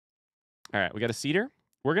All right, we got a seeder.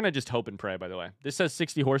 We're gonna just hope and pray. By the way, this says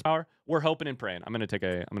 60 horsepower. We're hoping and praying. I'm gonna take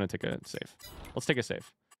a save. Let's take a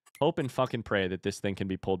save. Hope and fucking pray that this thing can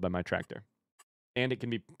be pulled by my tractor, and it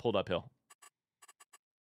can be pulled uphill.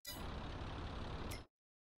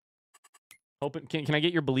 Hoping. Can I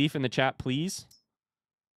get your belief in the chat, please?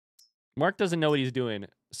 Mark doesn't know what he's doing,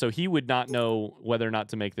 so he would not know whether or not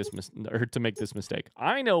to make this mistake.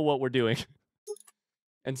 I know what we're doing,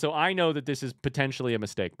 and so I know that this is potentially a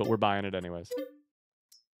mistake, but we're buying it anyways.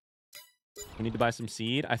 We need to buy some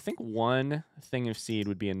seed. I think one thing of seed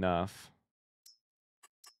would be enough.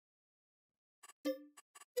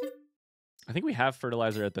 I think we have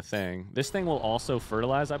fertilizer at the thing. This thing will also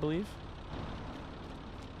fertilize, I believe.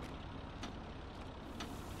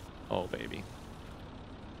 Oh, baby.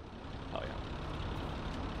 Oh, yeah.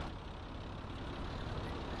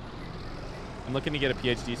 I'm looking to get a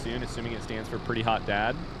PhD soon, assuming it stands for Pretty Hot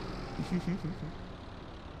Dad.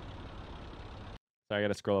 Sorry, I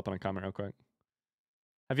gotta scroll up on a comment real quick.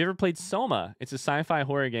 Have you ever played Soma? It's a sci-fi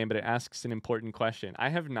horror game, but it asks an important question. I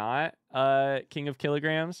have not, King of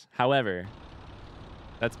Kilograms. However,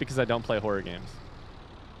 that's because I don't play horror games.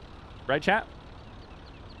 Right, chat?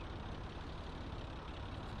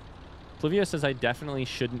 Pluvio says I definitely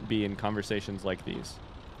shouldn't be in conversations like these.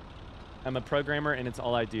 I'm a programmer and it's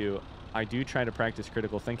all I do. I do try to practice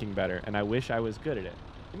critical thinking better, and I wish I was good at it.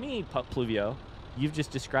 To me, Pluvio, you've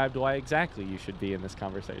just described why exactly you should be in this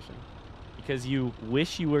conversation. Because you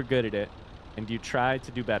wish you were good at it, and you try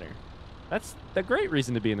to do better. That's a great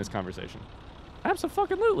reason to be in this conversation.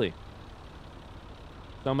 Abso-fucking-lutely.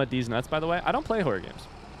 Soma D's nuts, by the way. I don't play horror games.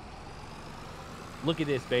 Look at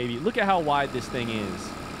this, baby. Look at how wide this thing is.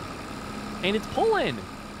 And it's pulling.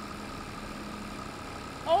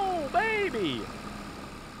 Oh, baby.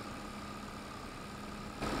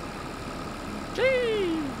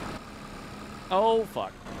 Gee. Oh,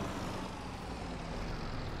 fuck.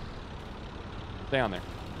 Stay on there.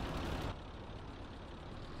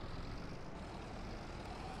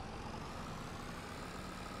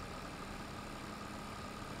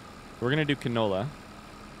 We're going to do canola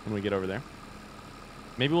when we get over there.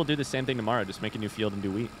 Maybe we'll do the same thing tomorrow. Just make a new field and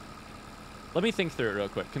do wheat. Let me think through it real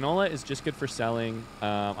quick. Canola is just good for selling.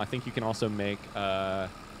 I think you can also make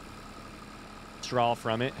straw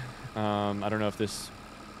from it. I don't know if this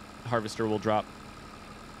harvester will drop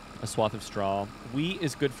a swath of straw. Wheat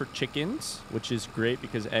is good for chickens, which is great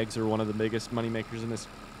because eggs are one of the biggest money makers in this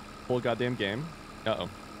whole goddamn game. Uh-oh.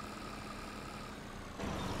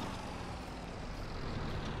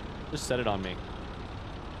 Just set it on me.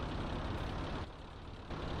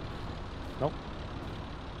 Nope.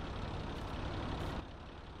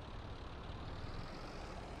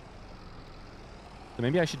 So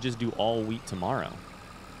maybe I should just do all wheat tomorrow.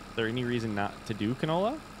 Is there any reason not to do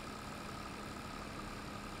canola?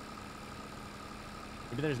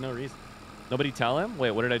 Maybe there's no reason. Nobody tell him?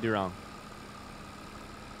 Wait, what did I do wrong?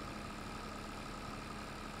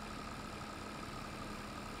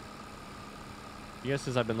 I guess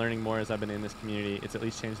as I've been learning more as I've been in this community, it's at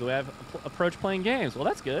least changed the way I've approached playing games. Well,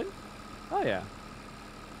 that's good. Oh, yeah.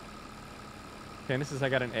 Candace says I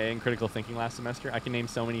got an A in critical thinking last semester. I can name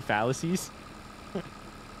so many fallacies.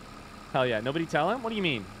 Hell yeah. Nobody tell him? What do you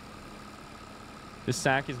mean? This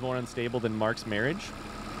sack is more unstable than Mark's marriage.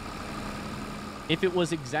 If it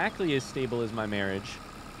was exactly as stable as my marriage,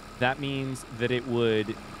 that means that it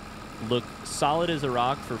would look solid as a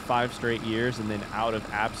rock for 5 straight years, and then out of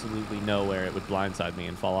absolutely nowhere, it would blindside me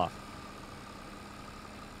and fall off.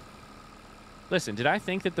 Listen, did I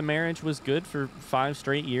think that the marriage was good for 5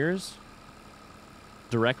 straight years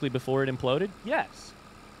directly before it imploded? Yes.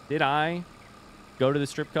 Did I go to the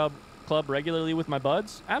strip club regularly with my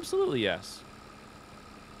buds? Absolutely yes.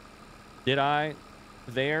 Did I,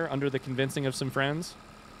 there, under the convincing of some friends,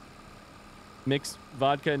 mix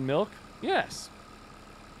vodka and milk? Yes.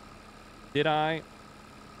 Did I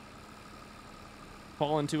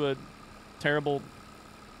fall into a terrible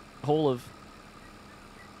hole of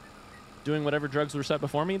doing whatever drugs were set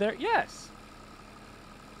before me there? Yes.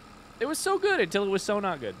 It was so good until it was so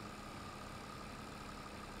not good.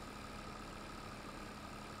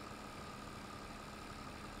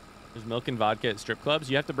 There's milk and vodka at strip clubs.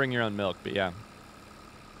 You have to bring your own milk, but yeah.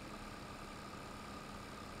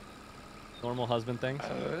 Normal husband things.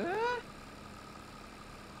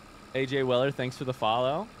 AJ Weller, thanks for the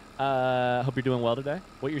follow. Hope you're doing well today.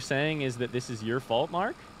 What you're saying is that this is your fault,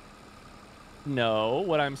 Mark? No,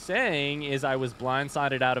 what I'm saying is I was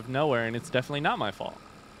blindsided out of nowhere, and it's definitely not my fault.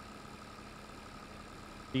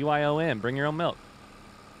 BYOM, bring your own milk.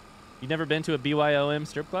 You never been to a BYOM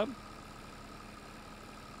strip club?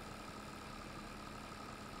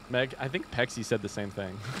 Meg, I think Pexy said the same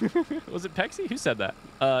thing. Was it Pexy? Who said that?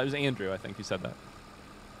 It was Andrew, I think, who said that.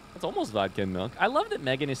 That's almost vodka and milk. I love that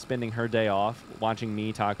Megan is spending her day off watching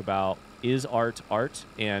me talk about is art art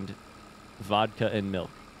and vodka and milk.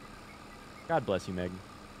 God bless you, Megan.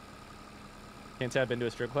 Can't say I've been to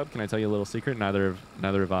a strip club. Can I tell you a little secret? Neither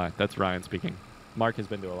have I. That's Ryan speaking. Mark has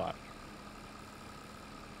been to a lot.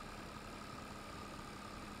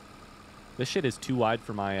 This shit is too wide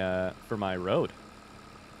for my road.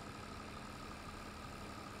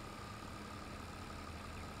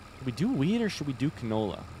 Should we do wheat or should we do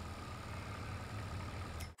canola?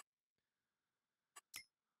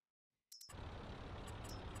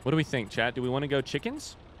 What do we think, chat? Do we want to go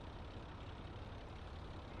chickens?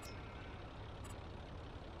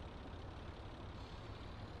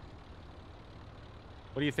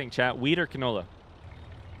 What do you think, chat? Wheat or canola?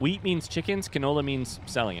 Wheat means chickens. Canola means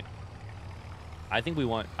selling it. I think we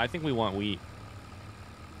want wheat.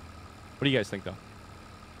 What do you guys think, though?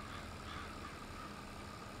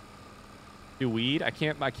 Do weed? I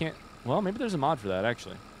can't. Well, maybe there's a mod for that,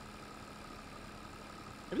 actually.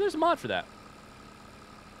 Maybe there's a mod for that.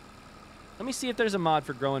 Let me see if there's a mod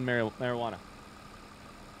for growing marijuana.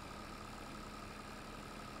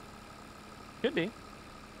 Could be.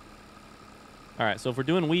 All right, so if we're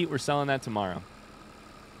doing wheat, we're selling that tomorrow.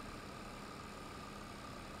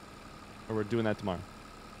 Or we're doing that tomorrow.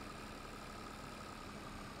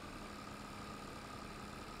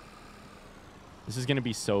 This is going to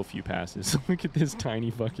be so few passes. Look at this tiny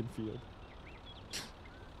fucking field.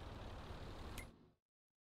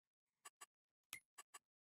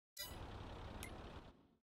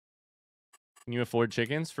 Can you afford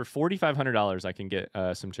chickens? For $4,500, I can get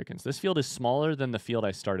some chickens. This field is smaller than the field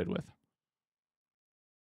I started with.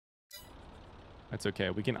 That's okay.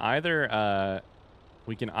 We can either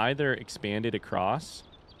expand it across,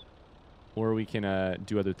 or we can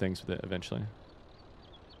do other things with it eventually.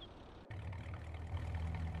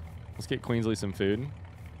 Let's get Queensley some food.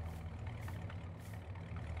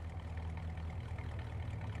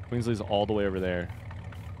 Queensley's all the way over there.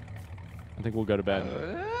 I think we'll go to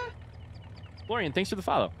bed. Florian, thanks for the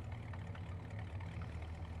follow.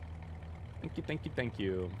 Thank you, thank you, thank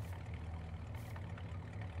you.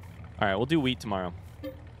 All right, we'll do wheat tomorrow.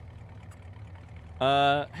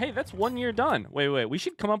 Hey, that's 1 year done. Wait. We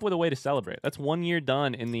should come up with a way to celebrate. That's 1 year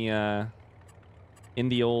done in the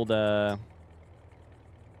old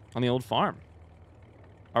on the old farm.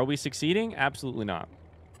 Are we succeeding? Absolutely not.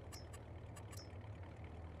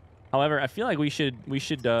 However, I feel like we should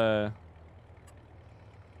I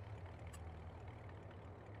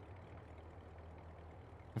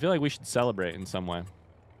feel like we should celebrate in some way.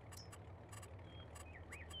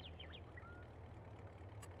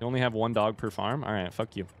 You only have 1 dog per farm? All right,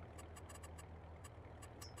 fuck you.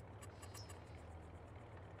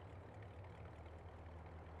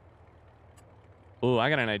 Oh, I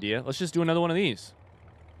got an idea. Let's just do another one of these.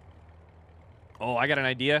 Oh, I got an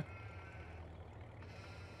idea.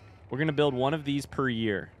 We're going to build one of these per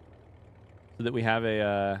year so that we have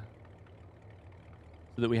a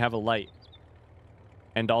light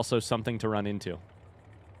and also something to run into.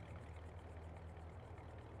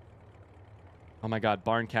 Oh my god,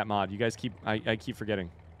 barn cat mod. You guys keep I keep forgetting.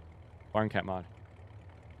 Barn cat mod.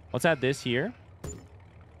 Let's add this here.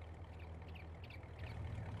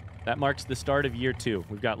 That marks the start of year 2.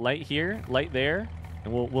 We've got light here, light there,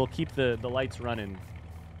 and we'll keep the lights running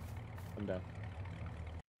someday.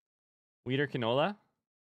 Weed or canola?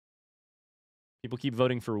 People keep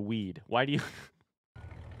voting for weed. Why do you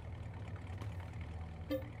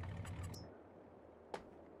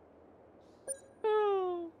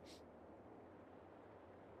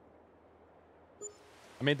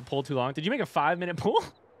I made the poll too long. Did you make a 5-minute poll?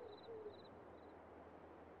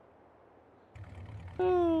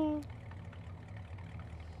 Oh.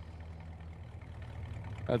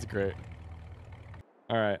 That's great.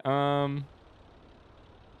 All right.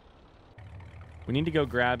 We need to go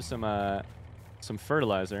grab some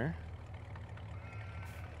fertilizer.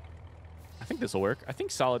 I think this will work. I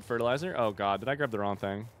think solid fertilizer. Oh god, did I grab the wrong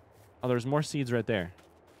thing? Oh, there's more seeds right there.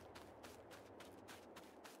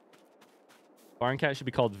 Barn cat should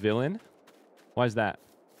be called Villain. Why is that?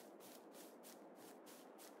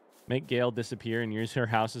 Make Gail disappear and use her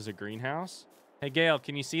house as a greenhouse. Hey, Gail,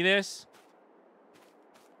 can you see this?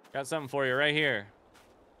 Got something for you right here.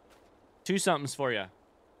 2 somethings for you.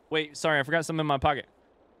 Wait, sorry, I forgot something in my pocket.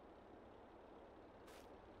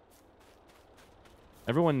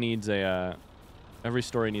 Everyone needs a... every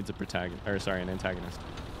story needs a protagonist. Or, sorry, an antagonist.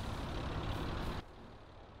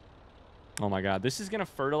 Oh my god, this is going to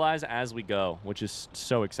fertilize as we go, which is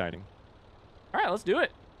so exciting. All right, let's do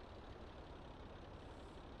it.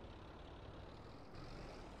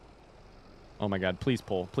 Oh my God. Please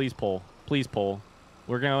pull. Please pull. Please pull.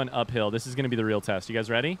 We're going uphill. This is going to be the real test. You guys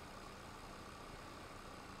ready?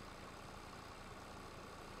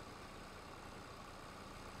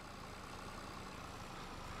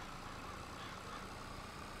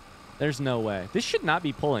 There's no way. This should not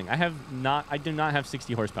be pulling. I do not have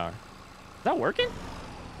 60 horsepower. Is that working?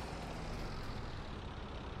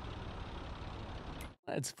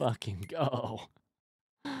 Let's fucking go.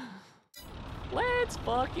 Let's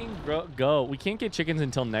fucking go. We can't get chickens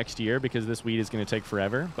until next year because this weed is going to take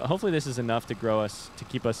forever. But hopefully this is enough to grow us, to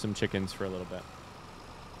keep us some chickens for a little bit.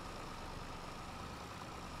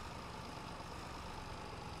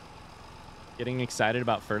 Getting excited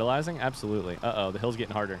about fertilizing? Absolutely. Uh-oh, the hill's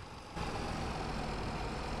getting harder.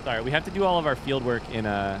 Sorry, we have to do all of our field work in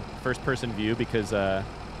a first-person view because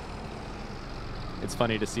it's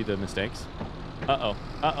funny to see the mistakes. Uh-oh.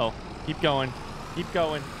 Uh-oh. Keep going. Keep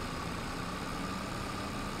going.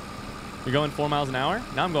 You're going 4 miles an hour?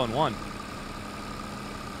 Now I'm going 1.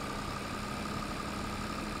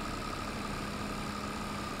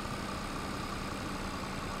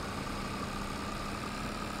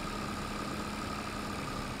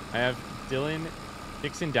 I have Dylan,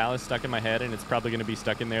 Dixon, Dallas stuck in my head, and it's probably going to be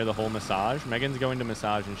stuck in there the whole massage. Megan's going to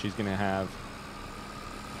massage, and she's going to have...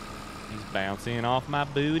 He's bouncing off my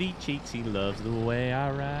booty cheeks. He loves the way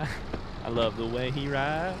I ride. I love the way he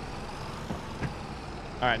rides.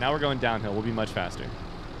 All right, now we're going downhill. We'll be much faster.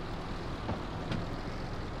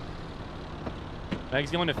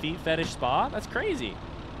 Meg's going to feet fetish spa? That's crazy.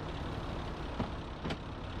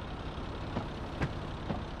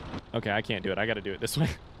 Okay, I can't do it. I got to do it this way.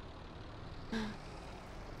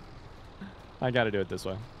 I got to do it this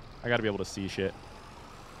way. I got to be able to see shit.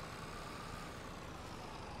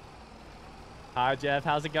 Hi, Jeff.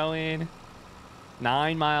 How's it going?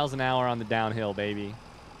 9 miles an hour on the downhill, baby.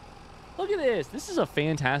 Look at this. This is a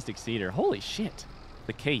fantastic seeder. Holy shit.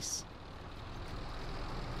 The case.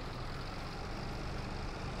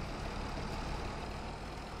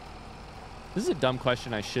 This is a dumb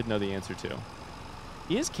question I should know the answer to.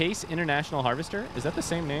 Is Case International Harvester? Is that the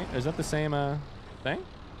same name? Is that the same thing?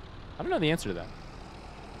 I don't know the answer to that.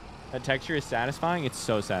 That texture is satisfying? It's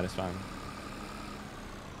so satisfying.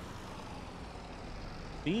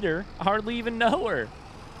 Feeder? I hardly even know her.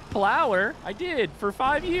 Plower? I did for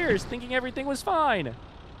 5 years, thinking everything was fine.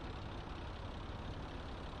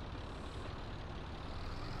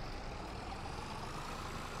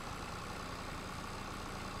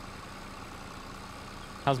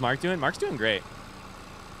 How's Mark doing? Mark's doing great.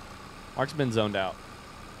 Mark's been zoned out.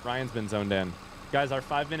 Ryan's been zoned in. Guys, our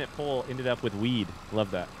 5-minute poll ended up with weed.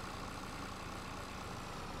 Love that.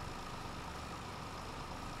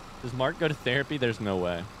 Does Mark go to therapy? There's no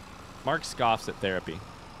way. Mark scoffs at therapy.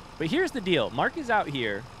 But here's the deal. Mark is out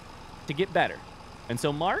here to get better. And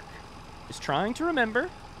so Mark is trying to remember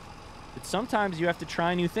that sometimes you have to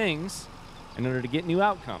try new things in order to get new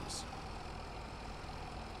outcomes.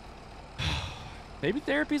 Maybe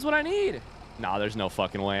therapy is what I need. Nah, there's no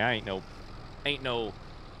fucking way. I ain't no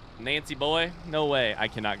Nancy boy. No way. I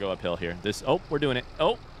cannot go uphill here. Oh, we're doing it.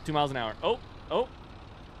 Oh, 2 miles an hour. Oh.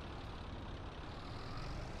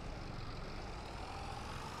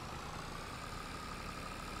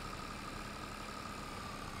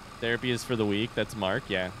 Therapy is for the weak. That's Mark.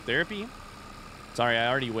 Yeah. Therapy? Sorry, I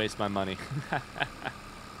already waste my money.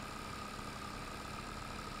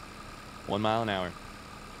 1 mile an hour.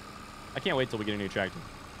 I can't wait till we get a new tractor.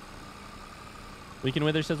 Weekend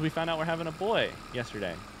Wither says we found out we're having a boy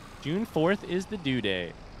yesterday. June 4th is the due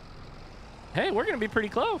date. Hey, we're going to be pretty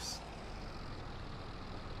close.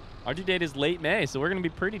 Our due date is late May, so we're going to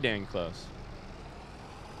be pretty dang close.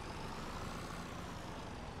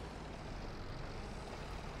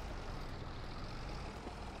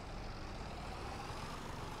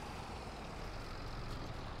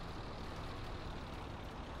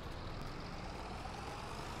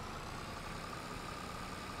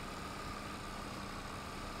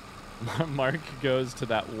 Mark goes to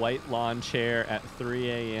that white lawn chair at 3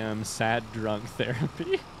 a.m. sad drunk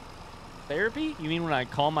therapy. Therapy? You mean when I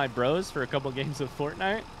call my bros for a couple games of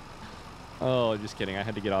Fortnite? Oh, just kidding. I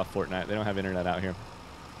had to get off Fortnite. They don't have internet out here.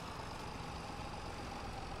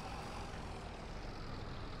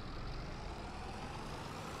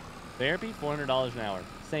 Therapy? $400 an hour.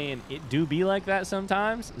 Saying it do be like that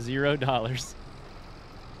sometimes? $0.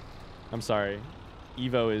 I'm sorry.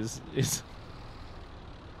 Evo is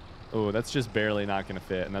oh, that's just barely not going to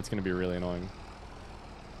fit, and that's going to be really annoying.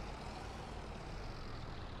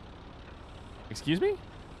 Excuse me?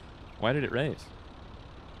 Why did it raise?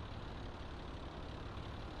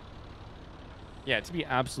 Yeah, to be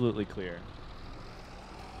absolutely clear.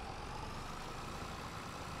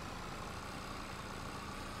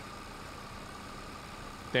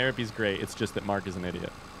 Therapy's great. It's just that Mark is an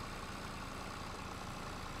idiot.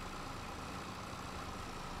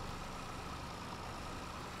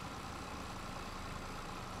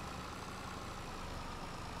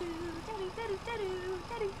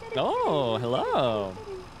 Oh, hello.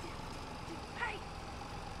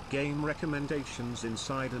 Game recommendations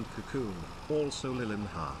Inside and Cocoon, also Lilin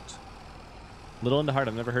Heart. Little into Heart,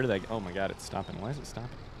 I've never heard of that. Oh my god, it's stopping. Why is it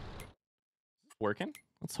stopping? Working?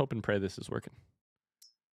 Let's hope and pray this is working.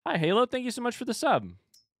 Hi, Halo. Thank you so much for the sub.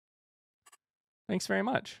 Thanks very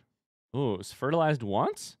much. Oh, it's fertilized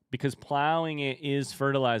once? Because plowing it is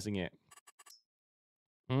fertilizing it.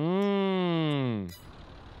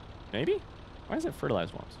 Maybe? Why is it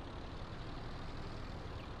fertilized once?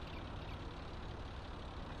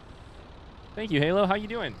 Thank you, Halo. How you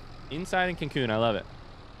doing? Inside and Cancun. I love it.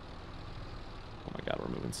 Oh my god,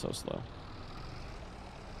 we're moving so slow.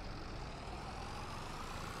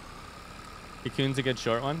 Cancun's a good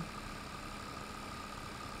short one.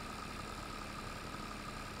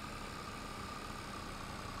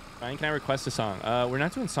 Ryan, can I request a song? We're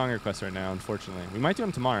not doing song requests right now, unfortunately. We might do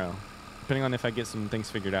them tomorrow, depending on if I get some things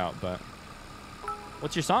figured out, but...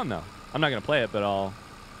 What's your song, though? I'm not going to play it, but I'll...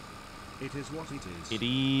 It is what it is. It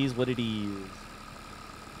is what it is.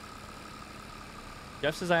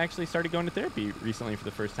 Jeff says I actually started going to therapy recently for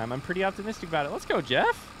the first time. I'm pretty optimistic about it. Let's go,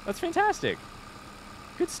 Jeff. That's fantastic.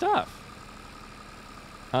 Good stuff.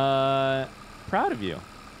 Proud of you.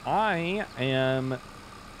 I am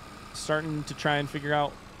starting to try and figure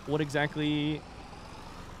out what exactly,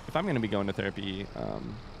 if I'm going to be going to therapy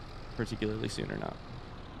particularly soon or not.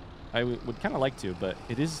 I would kind of like to, but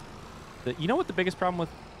it is... You know what the biggest problem with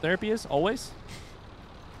therapy is? Always?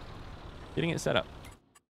 Getting it set up.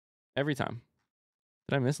 Every time.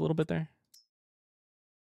 Did I miss a little bit there?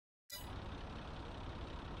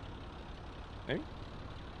 Maybe?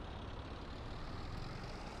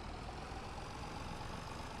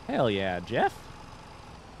 Hell yeah, Jeff.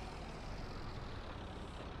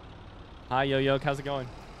 Hi, Yo-Yo. How's it going?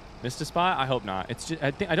 Missed a spot? I hope not. It's just,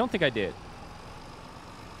 I don't think I did.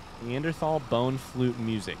 Neanderthal bone flute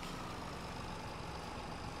music.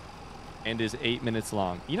 And is 8 minutes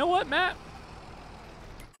long. You know what, Matt?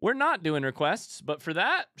 We're not doing requests, but for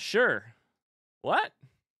that, sure. What?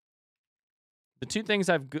 The two things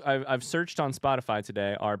I've searched on Spotify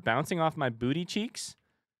today are Bouncing Off My Booty Cheeks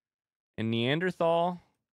and Neanderthal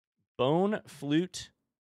bone flute.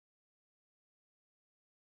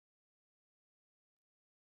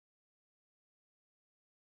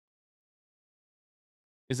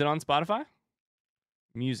 Is it on Spotify?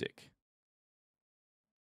 Music.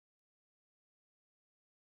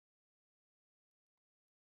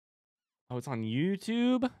 Oh, it's on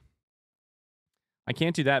YouTube. I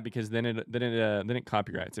can't do that because then it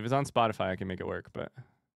copyrights. If it's on Spotify, I can make it work. But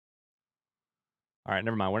all right,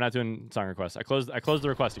 never mind. We're not doing song requests. I closed the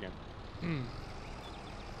request again.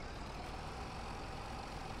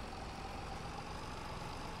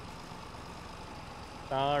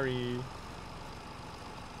 Sorry.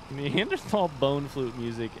 Neanderthal bone flute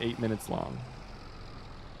music, 8 minutes long.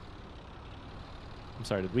 I'm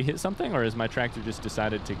sorry, did we hit something, or has my tractor just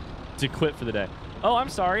decided to quit for the day? Oh, I'm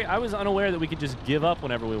sorry. I was unaware that we could just give up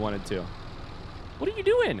whenever we wanted to. What are you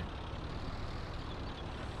doing?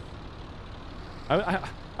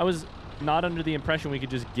 I was not under the impression we could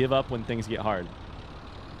just give up when things get hard.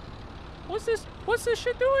 What's this? What's this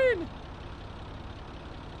shit doing?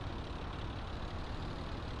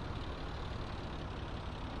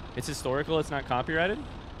 It's historical. It's not copyrighted.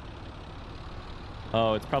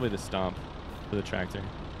 Oh, it's probably the stump for the tractor.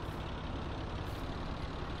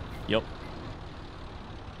 Yep.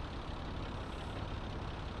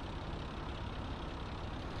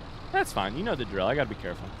 That's fine. You know the drill. I gotta be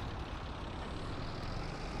careful.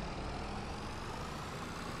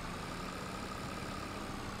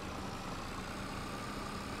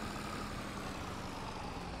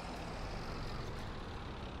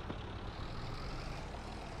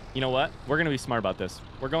 You know what? We're going to be smart about this.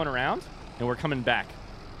 We're going around, and we're coming back.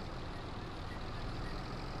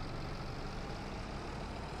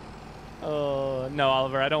 Oh, no,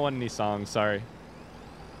 Oliver. I don't want any songs. Sorry.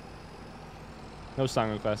 No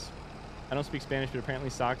song requests. I don't speak Spanish, but apparently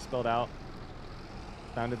sock spelled out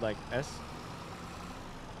sounded like S-O-C-K-S?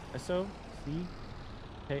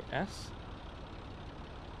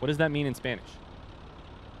 What does that mean in Spanish?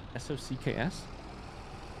 S-O-C-K-S?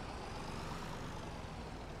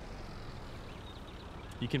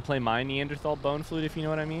 You can play my Neanderthal bone flute if you know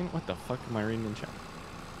what I mean. What the fuck am I reading in chat?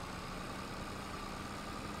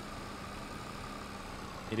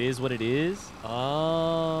 It is what it is?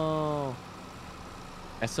 Oh.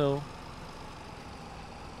 S-O.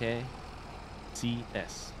 Okay.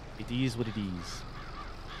 CS. It is what it is.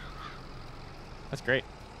 That's great.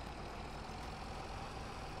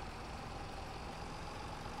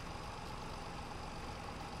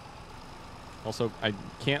 Also, I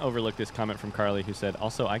can't overlook this comment from Carly who said,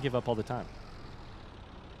 also, I give up all the time.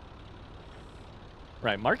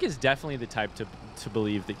 Right. Mark is definitely the type to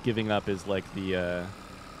believe that giving up is like the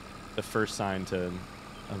first sign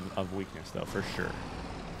of weakness, though, for sure.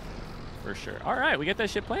 For sure. All right, we got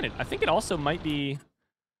that shit planted. I think it also might be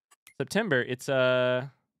September. It's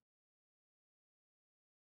 1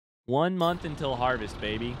 month until harvest,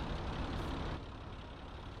 baby.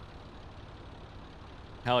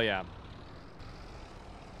 Hell yeah.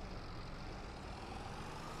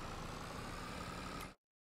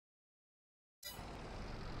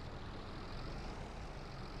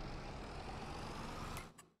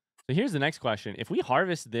 So here's the next question. If we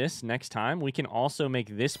harvest this next time, we can also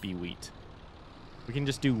make this be wheat. We can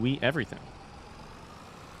just do wheat everything.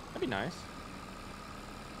 That'd be nice.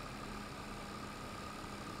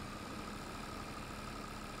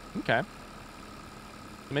 Okay.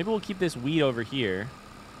 So maybe we'll keep this wheat over here.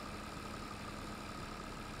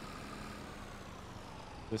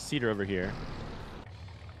 This cedar over here.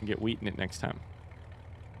 And get wheat in it next time.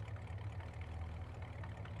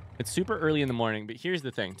 It's super early in the morning, but here's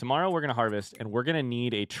the thing. Tomorrow we're going to harvest, and we're going to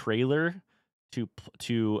need a trailer to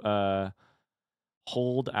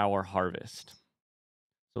hold our harvest.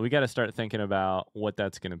 So we got to start thinking about what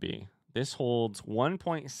that's going to be. This holds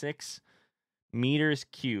 1.6 meters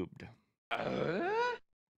cubed.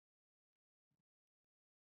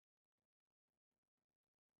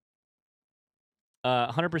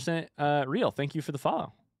 100% real. Thank you for the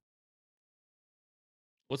follow.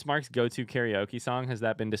 What's Mark's go-to karaoke song? Has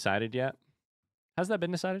that been decided yet? Has that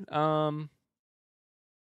been decided? Honky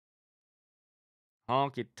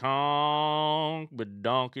tonk, but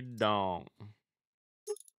donkey donk.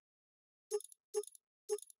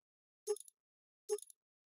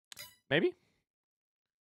 Maybe.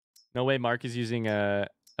 No way Mark is using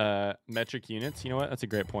metric units. You know what? That's a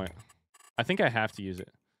great point. I think I have to use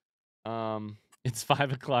it. It's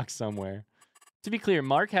 5 o'clock somewhere. To be clear,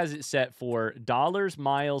 Mark has it set for dollars,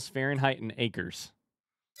 miles, Fahrenheit, and acres.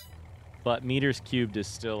 But meters cubed is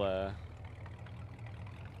still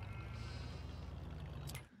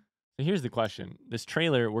So here's the question. This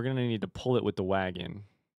trailer, we're going to need to pull it with the wagon.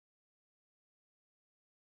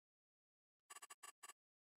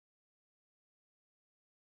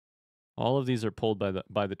 All of these are pulled by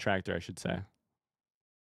the tractor, I should say.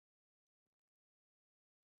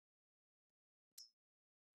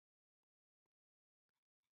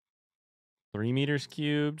 $3 meters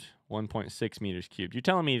cubed, 1.6 meters cubed. You're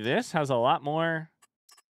telling me this has a lot more?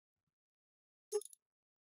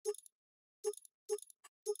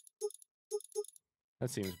 That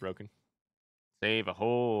seems broken. Save a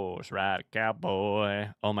horse, ride a cowboy.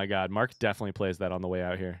 Oh my God, Mark definitely plays that on the way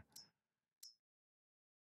out here.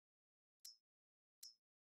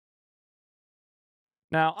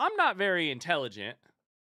 Now, I'm not very intelligent,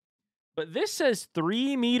 but this says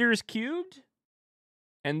 3 meters cubed,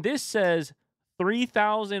 and this says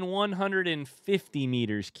 3,150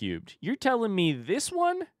 meters cubed. You're telling me this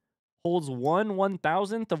one holds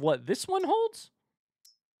 1/1000th of what this one holds?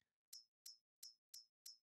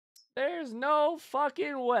 There's no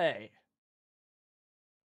fucking way.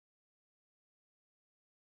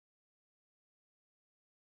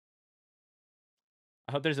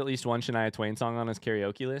 I hope there's at least one Shania Twain song on his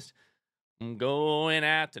karaoke list. I'm going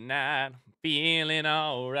out tonight, feeling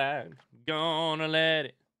all right, gonna let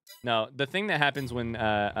it. No, the thing that happens when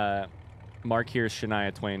Mark hears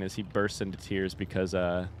Shania Twain is he bursts into tears because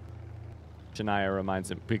Shania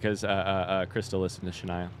reminds him, because Crystal listened to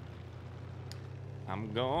Shania.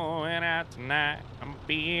 I'm going out tonight, I'm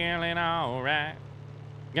feeling all right,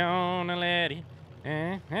 gonna let it.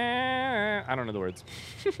 I don't know the words.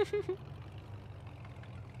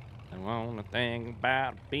 I wanna think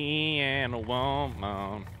about being a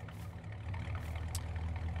woman.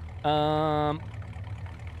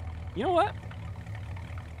 You know what?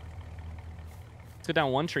 Let's go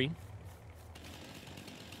down one tree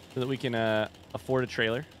so that we can afford a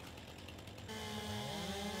trailer.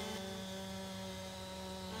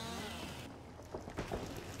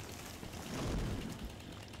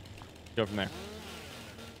 Go from there.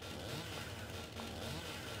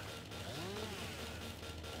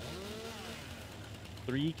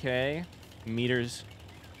 $3K meters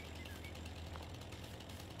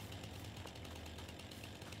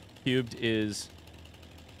cubed is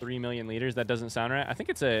 3 million liters. That doesn't sound right. I think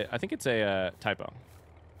it's a typo.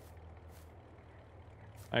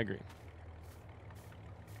 I agree.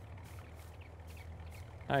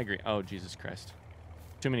 I agree. Oh, Jesus Christ.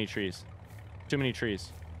 Too many trees. Too many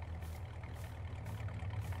trees.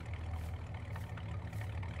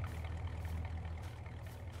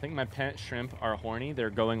 I think my pet shrimp are horny. They're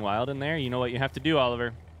going wild in there. You know what you have to do,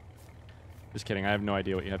 Oliver. Just kidding. I have no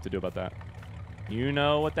idea what you have to do about that. You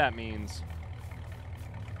know what that means.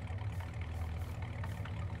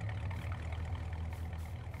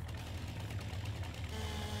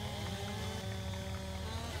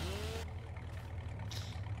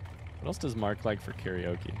 What else does Mark like for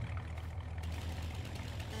karaoke?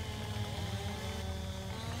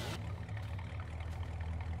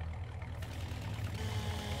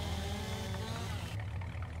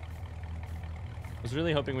 I was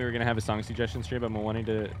really hoping we were going to have a song suggestion stream. I'm wanting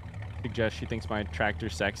to suggest She Thinks My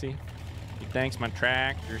Tractor's Sexy. She thinks my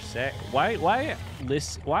tractor's sexy.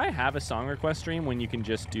 Why have a song request stream when you can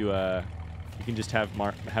just do you can just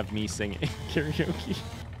have me sing karaoke?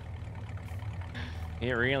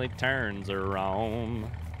 It really turns her on.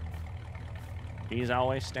 He's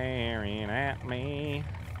always staring at me.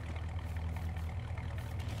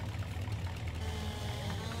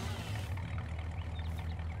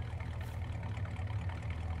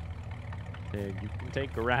 Said you can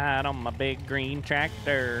take a ride on my big green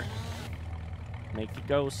tractor. Make it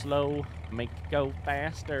go slow, make it go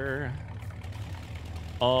faster.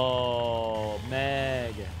 Oh,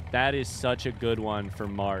 Meg. That is such a good one for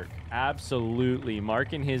Mark. Absolutely.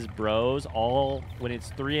 Mark and his bros, all when it's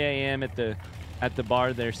 3 a.m. at the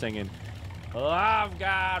bar, they're singing, oh, I've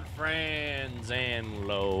got friends in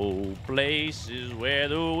low places where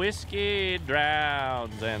the whiskey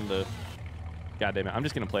drowns and the... God damn it. I'm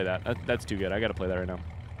just going to play that. That's too good. I got to play that right now.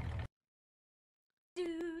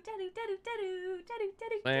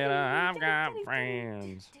 I've got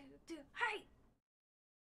friends.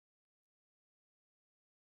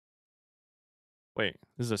 Wait,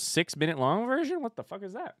 this is a 6-minute long version? What the fuck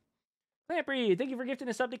is that? Lamprey, thank you for gifting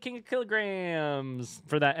us up to King of Kilograms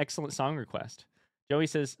for that excellent song request. Joey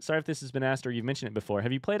says, sorry if this has been asked or you've mentioned it before.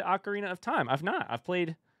 Have you played Ocarina of Time? I've not. I've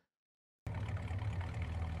played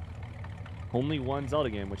only one Zelda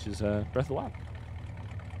game, which is Breath of the Wild.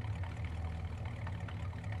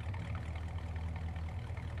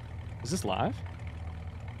 Is this live?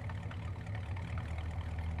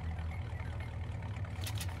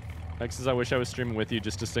 Next is I wish I was streaming with you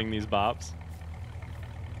just to sing these bops.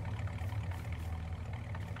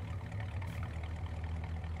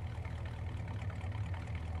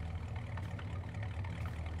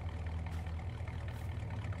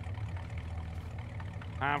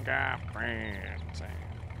 I've got friends.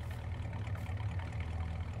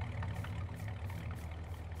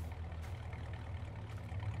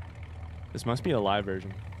 This must be a live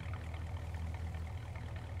version.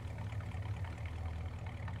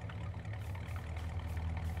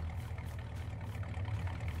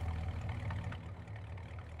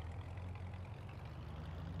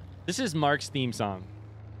 This is Mark's theme song.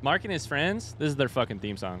 Mark and his friends, this is their fucking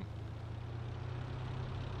theme song.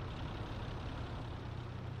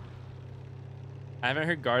 I haven't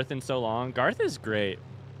heard Garth in so long. Garth is great.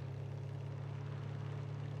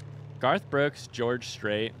 Garth Brooks, George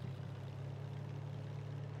Strait.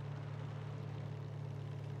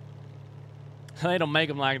 They don't make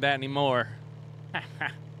them like that anymore.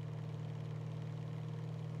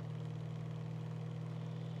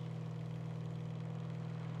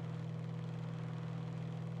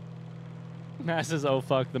 Matt says, oh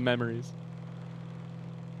fuck, the memories.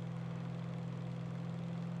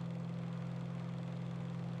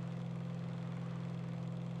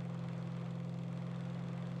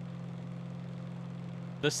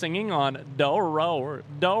 The singing on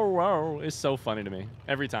Do-Ro is so funny to me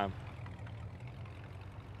every time.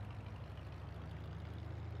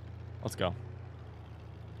 Let's go.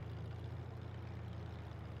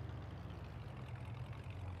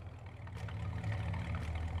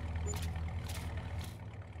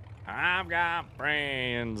 I've got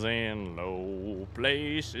friends in low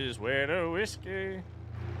places where the whiskey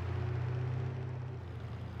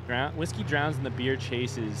drowns and the beer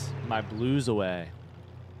chases my blues away.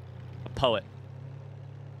 A poet.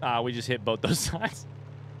 Ah, we just hit both those signs.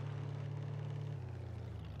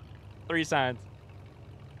 3 signs.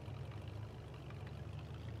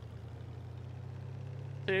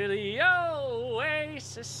 To the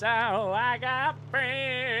oasis, oh, I got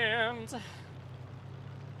friends.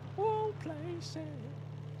 Whoa, places.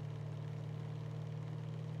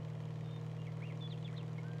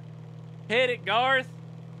 Hit it, Garth.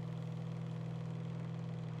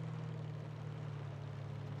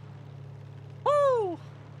 Woo!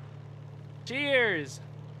 Cheers.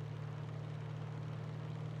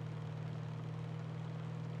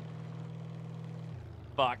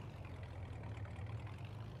 Fuck.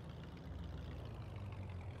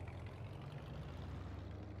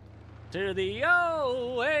 To the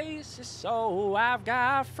oasis, so I've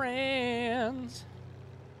got friends.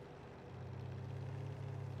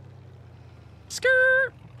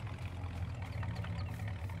 Skirt.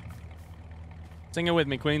 Sing it with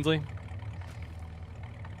me, Queensley.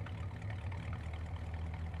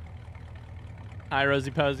 Hi,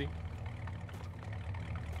 Rosie Posey.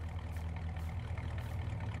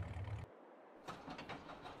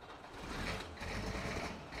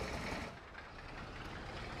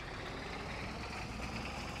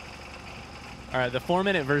 All right, the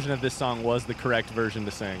 4-minute version of this song was the correct version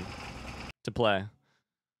to play.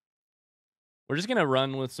 We're just going to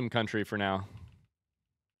run with some country for now.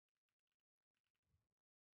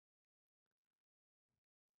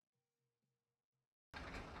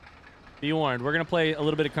 Be warned, we're going to play a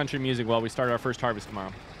little bit of country music while we start our first harvest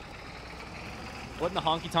tomorrow. What in the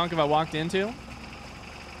honky-tonk have I walked into?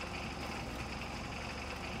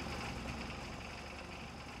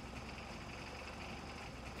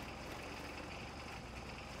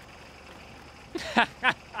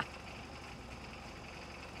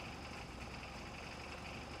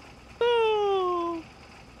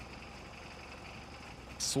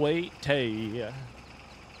 Sweet tea.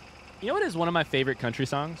 You know what is one of my favorite country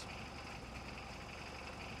songs?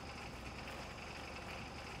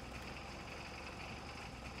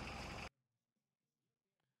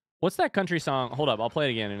 What's that country song? Hold up, I'll play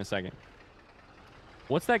it again in a second.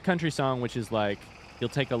 What's that country song which is like, you'll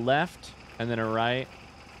take a left and then a right,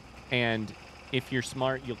 and if you're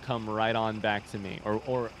smart, you'll come right on back to me?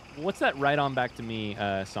 Or what's that right on back to me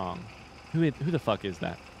song? Who the fuck is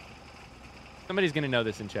that? Somebody's gonna know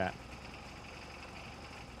this in chat.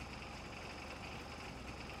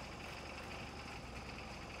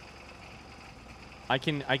 I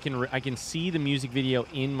can see the music video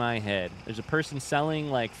in my head. There's a person selling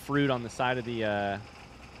like fruit on the side of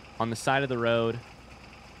the road,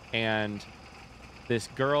 and this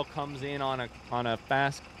girl comes in on a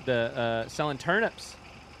fast selling turnips.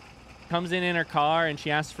 Comes in her car and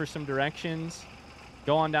she asks for some directions.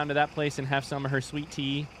 Go on down to that place and have some of her sweet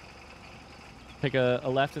tea. Take a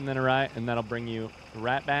left and then a right, and that'll bring you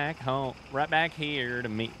right back home, right back here to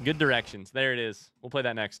me. Good directions. There it is. We'll play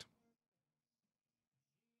that next.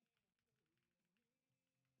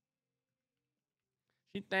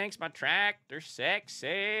 She thinks my tractor's sexy.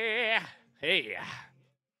 Hey.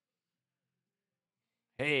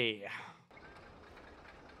 Hey.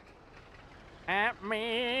 At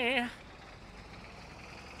me.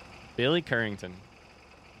 Billy Currington.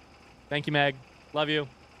 Thank you, Meg. Love you.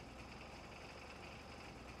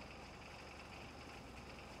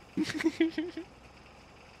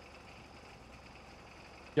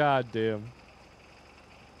 God damn.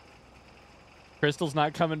 Crystal's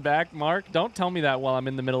not coming back, Mark? Don't tell me that while I'm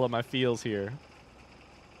in the middle of my feels here.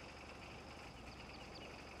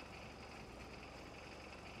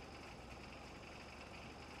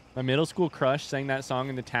 My middle school crush sang that song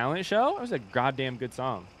in the talent show. It was a goddamn good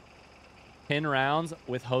song. 10 rounds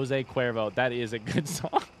with Jose Cuervo. That is a good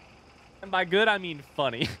song. And by good, I mean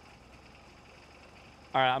funny.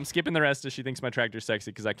 All right, I'm skipping the rest of She Thinks My Tractor's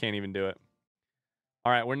Sexy because I can't even do it.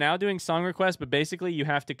 All right, we're now doing song requests, but basically you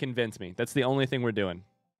have to convince me. That's the only thing we're doing.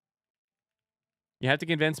 You have to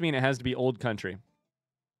convince me, and it has to be old country.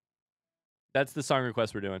 That's the song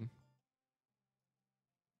request we're doing.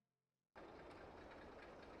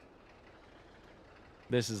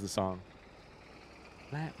 This is the song.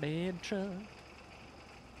 Flatbed truck.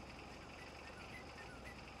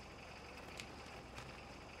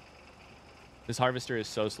 This harvester is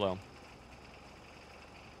so slow.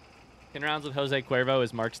 10 rounds with Jose Cuervo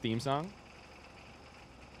is Mark's theme song.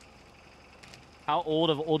 How old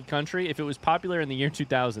of old country? If it was popular in the year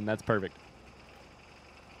 2000, that's perfect.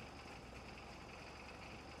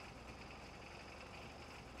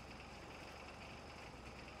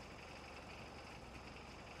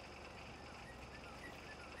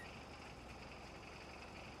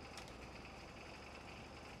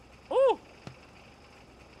 Ooh!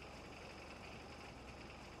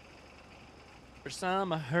 For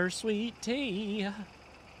some of her sweet tea.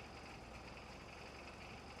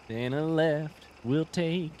 Then a left will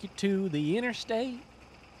take you to the interstate.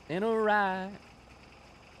 And a right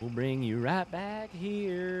will bring you right back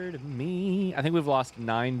here to me. I think we've lost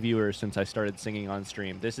 9 viewers since I started singing on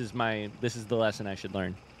stream. This is the lesson I should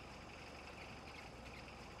learn.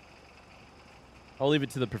 I'll leave it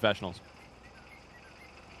to the professionals.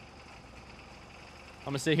 I'm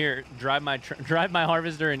gonna sit here, drive my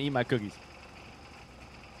harvester, and eat my cookies.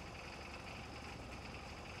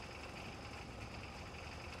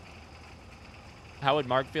 How would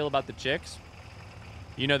Mark feel about the chicks?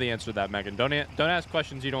 You know the answer to that, Megan. Don't ask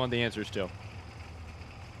questions you don't want the answers to.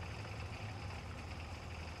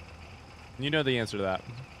 You know the answer to that.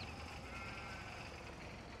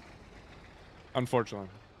 Unfortunately.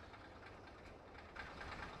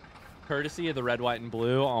 Courtesy of the red, white, and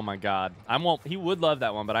blue. Oh my god. He would love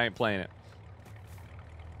that one, but I ain't playing it.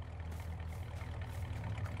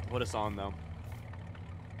 What a song though.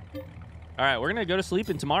 Alright, we're gonna go to sleep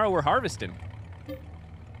and tomorrow we're harvesting.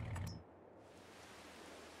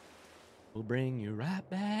 We'll bring you right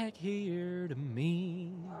back here to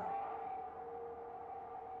me.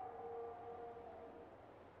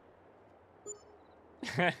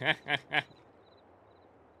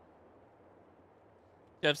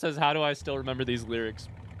 Jeff says, how do I still remember these lyrics?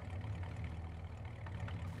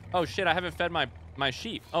 Oh shit, I haven't fed my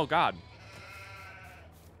sheep. Oh god.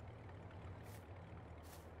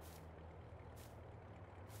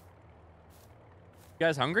 You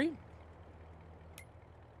guys hungry?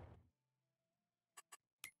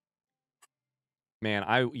 Man,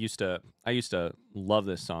 I used to love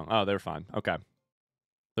this song. Oh, they're fine. Okay.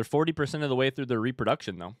 They're 40% of the way through their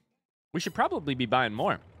reproduction though. We should probably be buying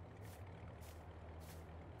more.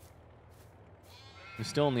 We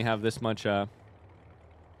still only have this much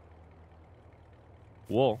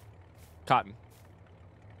wool, cotton.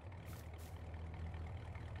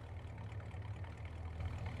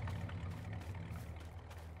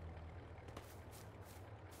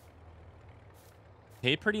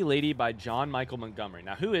 Hey Pretty Lady by John Michael Montgomery.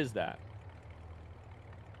 Now, who is that?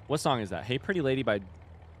 What song is that? Hey Pretty Lady by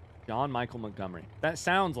John Michael Montgomery. That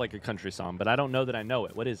sounds like a country song, but I don't know that I know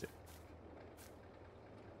it. What is it?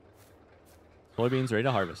 Soybeans ready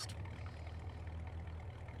to harvest.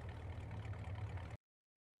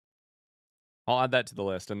 I'll add that to the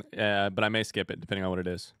list, and but I may skip it depending on what it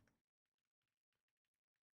is.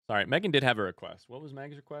 Sorry, Megan did have a request. What was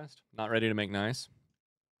Meg's request? Not ready to make nice.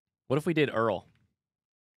 What if we did Earl?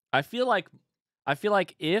 I feel like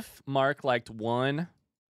if Mark liked one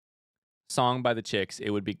song by the Chicks, it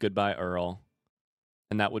would be Goodbye Earl,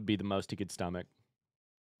 and that would be the most he could stomach.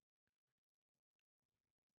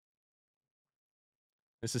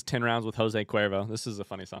 This is 10 Rounds with Jose Cuervo. This is a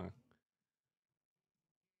funny song.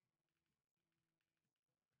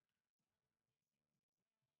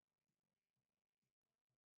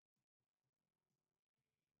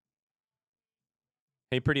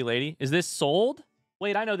 Hey Pretty Lady. Is this Sold?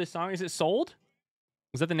 Wait, I know this song. Is it Sold?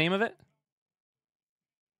 Is that the name of it?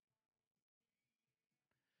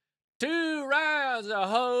 2 rounds of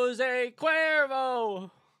Jose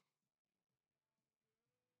Cuervo.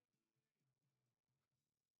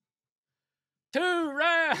 Two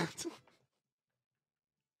rounds.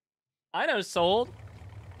 I know Sold.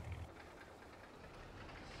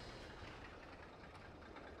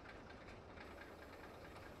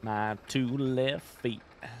 My two left feet.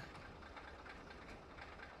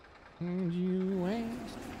 All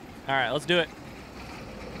right, let's do it.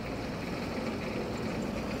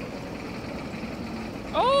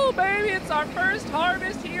 Oh, baby, it's our first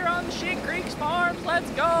harvest here on the Shit Creeks Farms. Let's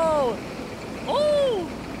go. Oh,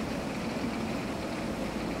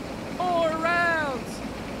 4 rounds.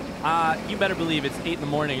 You better believe it's 8 in the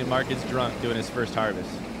morning and Mark is drunk doing his first harvest.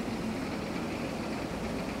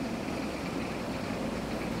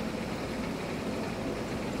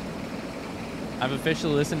 I've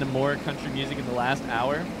officially listened to more country music in the last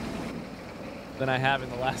hour than I have in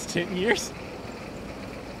the last 10 years.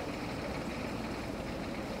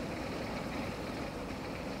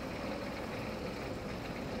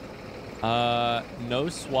 No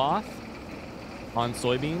swath on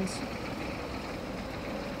soybeans.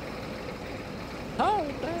 Oh,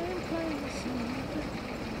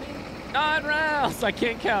 9 rounds. I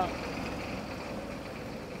can't count.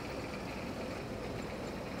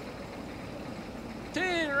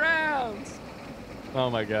 Oh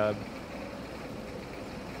my god.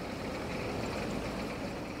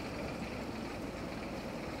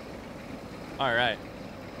 All right.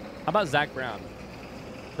 How about Zach Brown?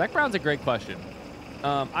 Zach Brown's a great question.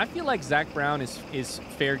 I feel like Zach Brown is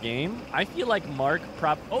fair game. I feel like Mark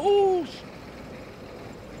I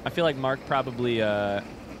feel like Mark probably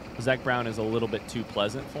Zach Brown is a little bit too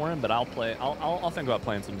pleasant for him, but I'll think about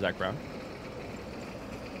playing some Zach Brown.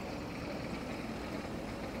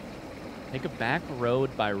 Take a Back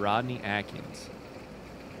Road by Rodney Atkins.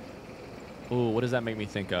 Ooh, what does that make me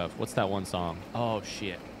think of? What's that one song? Oh,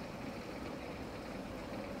 shit.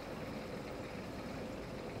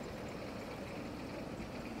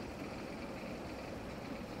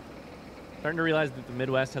 Starting to realize that the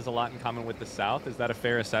Midwest has a lot in common with the South. Is that a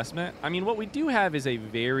fair assessment? I mean, what we do have is a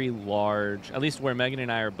very large, at least where Megan and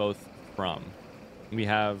I are both from, We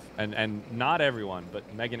have, and not everyone,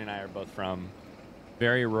 but Megan and I are both from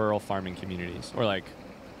very rural farming communities, or like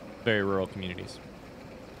very rural communities.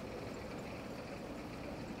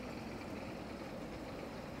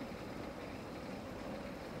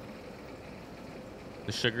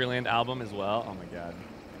 The Sugarland album as well. Oh my God.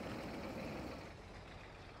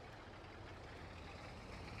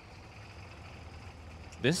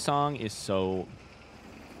 This song is so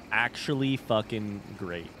actually fucking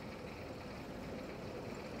great.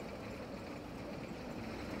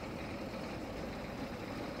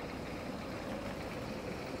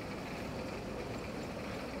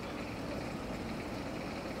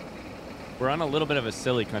 We're on a little bit of a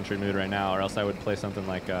silly country mood right now, or else I would play something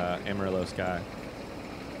like Amarillo Sky.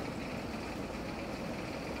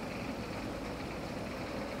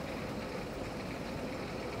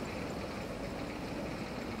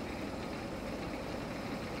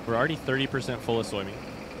 We're already 30% full of soybean.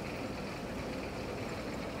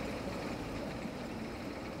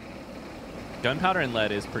 Gunpowder and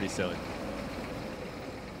lead is pretty silly.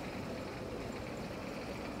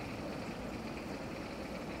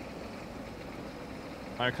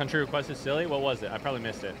 Our country request is silly? What was it? I probably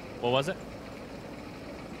missed it. What was it?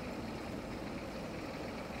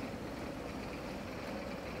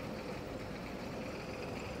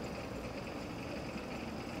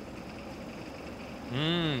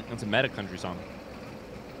 It's a meta country song.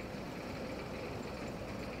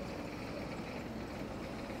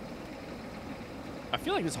 I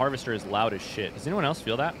feel like this harvester is loud as shit. Does anyone else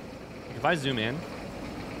feel that? Like if I zoom in,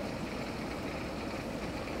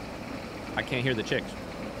 I can't hear the chicks.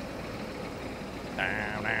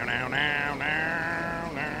 Down, down, down, down,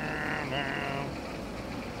 down, down, down.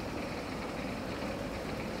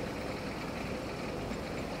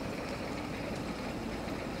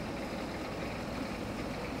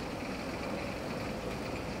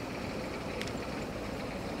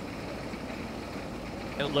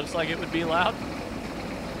 It looks like it would be loud.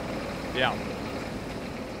 Yeah.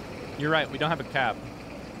 You're right. We don't have a cab.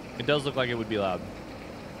 It does look like it would be loud.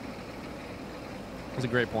 That's a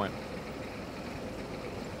great point.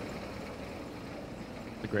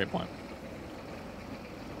 That's a great point.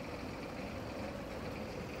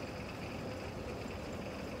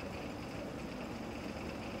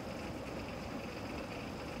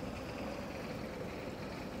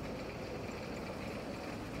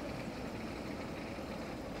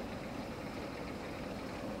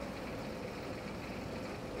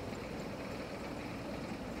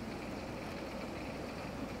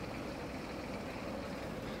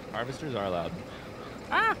 Harvesters are loud.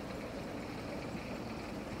 Ah!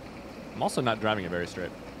 I'm also not driving it very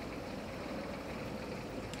straight.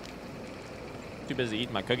 Too busy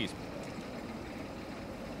eating my cookies.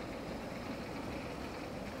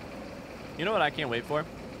 You know what I can't wait for?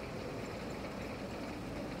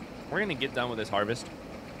 We're going to get done with this harvest.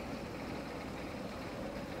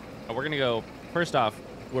 And we're going to go, first off,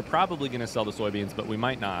 we're probably going to sell the soybeans, but we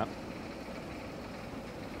might not.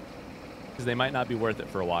 Because they might not be worth it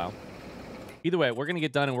for a while. Either way, we're going to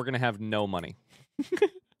get done and we're going to have no money.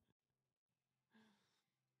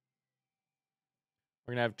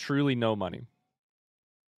 We're going to have truly no money.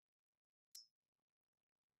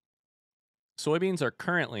 Soybeans are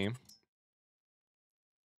currently,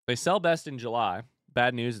 they sell best in July.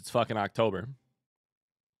 Bad news, it's fucking October.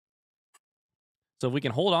 So if we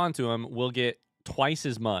can hold on to them, we'll get twice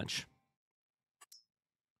as much.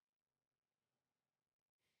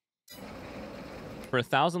 For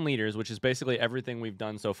 1,000 liters, which is basically everything we've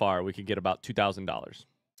done so far, we could get about $2,000.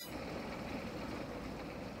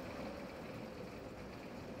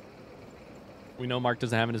 We know Mark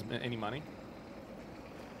doesn't have any money.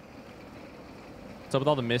 What's up with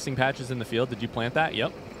all the missing patches in the field? Did you plant that?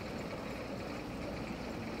 Yep.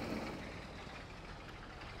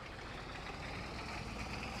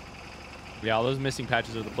 Yeah, all those missing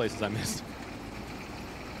patches are the places I missed.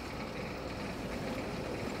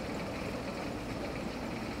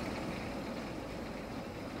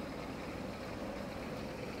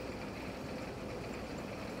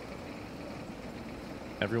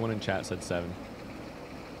 Everyone in chat said 7.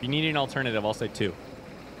 If you need an alternative, I'll say 2.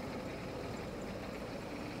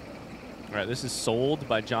 All right, this is Sold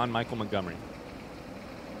by John Michael Montgomery.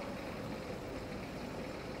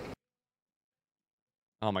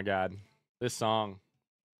 Oh my God, this song.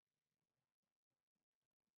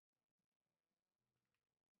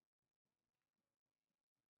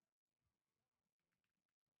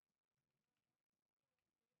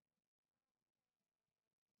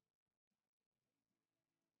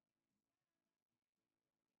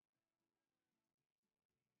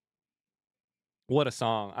 What a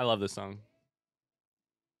song. I love this song.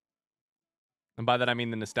 And by that, I mean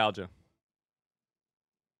the nostalgia.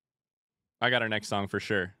 I got our next song for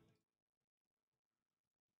sure.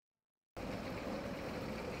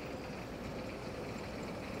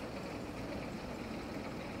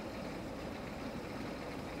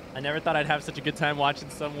 I never thought I'd have such a good time watching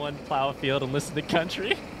someone plow a field and listen to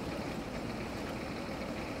country.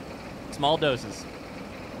 Small doses.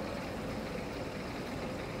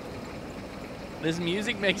 This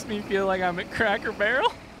music makes me feel like I'm at Cracker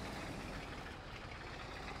Barrel.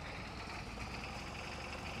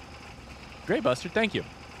 Great, Buster. Thank you.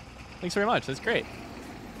 Thanks very much. That's great.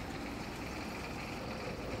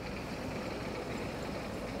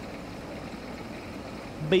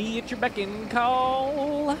 Be at your beck and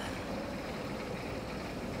call.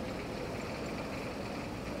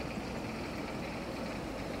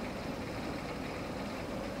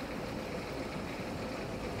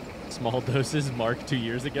 Small doses, Mark 2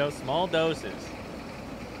 years ago. Small doses.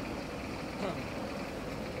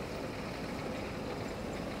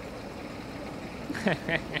 Paper,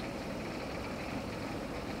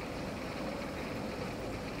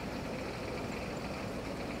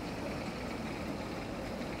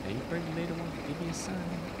 you made a one. Give me a sign.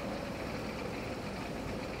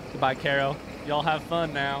 Goodbye, Carol. Y'all have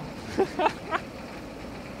fun now.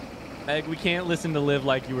 Meg, we can't listen to Live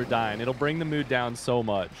Like You Were Dying. It'll bring the mood down so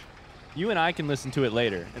much. You and I can listen to it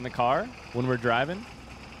later in the car when we're driving,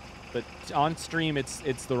 but on stream it's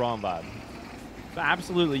the wrong vibe. But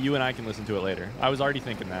absolutely, you and I can listen to it later. I was already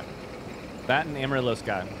thinking that. That and Amarillo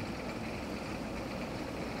Sky.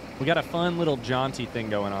 We got a fun little jaunty thing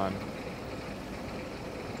going on.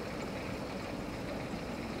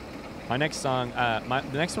 My next song,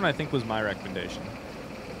 the next one I think was my recommendation.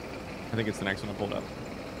 I think it's the next one I pulled up.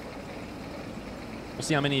 We'll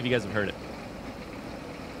see how many of you guys have heard it.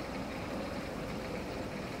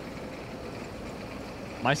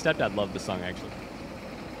 My stepdad loved this song, actually.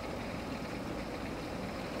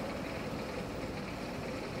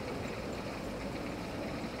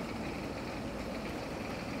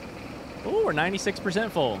 Ooh, we're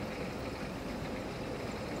 96% full.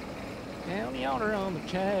 Down yonder on the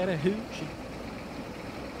Chattahoochee.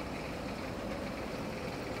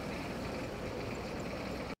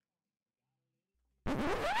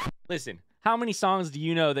 Listen, how many songs do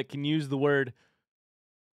you know that can use the word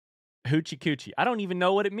hoochie coochie? I don't even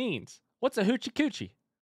know what it means. What's a hoochie coochie?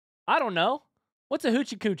 I don't know. What's a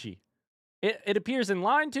hoochie coochie? It appears in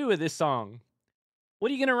line 2 of this song. What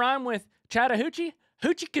are you going to rhyme with? Chattahoochee?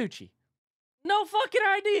 Hoochie coochie. No fucking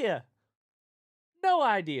idea. No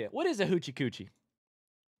idea. What is a hoochie coochie?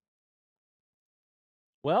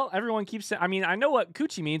 Well, everyone keeps saying, I mean, I know what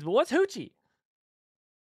coochie means, but what's hoochie?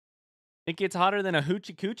 It gets hotter than a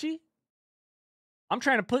hoochie coochie? I'm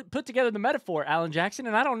trying to put together the metaphor, Alan Jackson,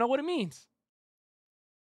 and I don't know what it means.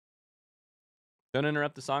 Don't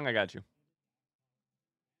interrupt the song. I got you.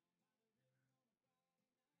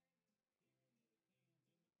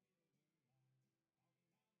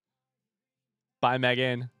 Bye,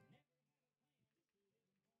 Megan.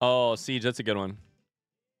 Oh, Siege, that's a good one.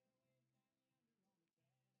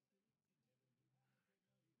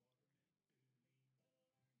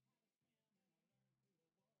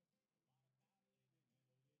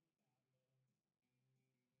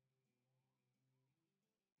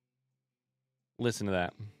 Listen to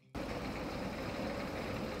that.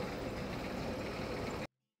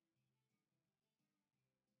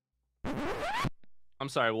 I'm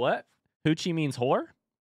sorry, what? Hoochie means whore?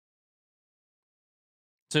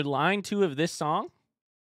 So line 2 of this song?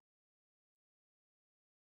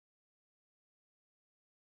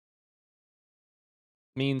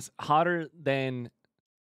 Means hotter than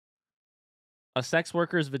a sex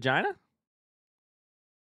worker's vagina?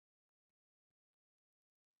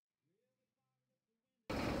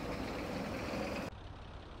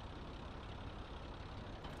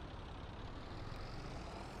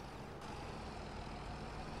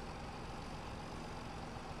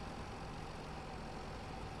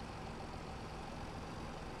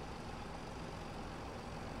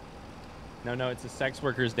 No, it's a sex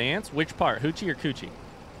worker's dance. Which part? Hoochie or coochie?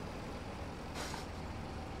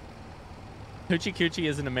 Hoochie coochie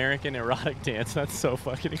is an American erotic dance. That's so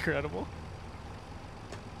fucking incredible.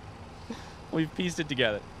 We've pieced it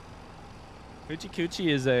together. Hoochie coochie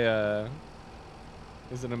is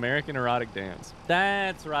an American erotic dance.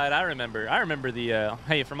 That's right. I remember the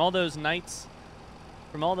hey, from all those nights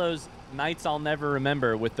I'll never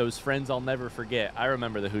remember with those friends I'll never forget. I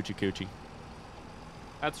remember the hoochie coochie.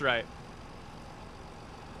 That's right.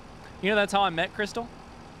 You know, that's how I met Crystal,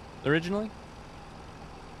 originally.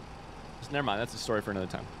 Just never mind. That's a story for another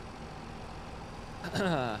time.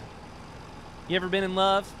 You ever been in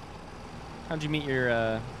love? How'd you meet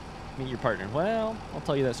your partner? Well, I'll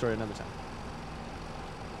tell you that story another time.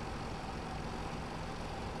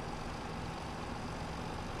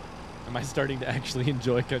 Am I starting to actually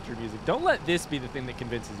enjoy country music? Don't let this be the thing that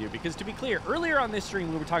convinces you, because to be clear, earlier on this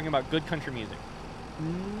stream we were talking about good country music.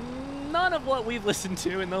 None of what we've listened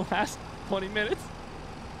to in the last 20 minutes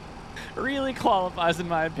really qualifies in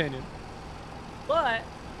my opinion. But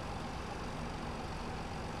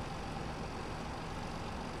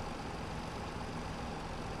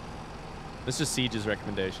this is Siege's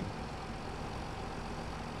recommendation.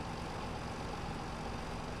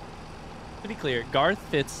 To be clear, Garth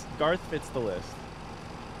fits the list.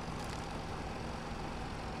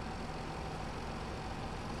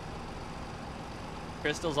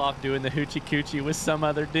 Crystal's off doing the hoochie coochie with some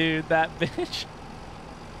other dude, that bitch.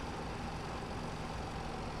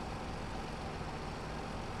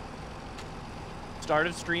 Start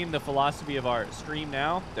of stream, the philosophy of art. Stream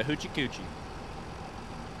now, the hoochie coochie.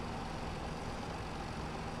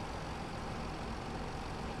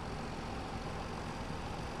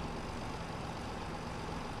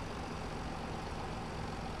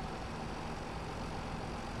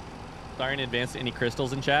 Sorry in advance to any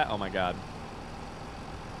crystals in chat. Oh my god.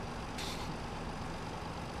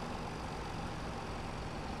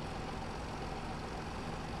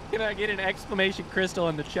 Can I get an exclamation crystal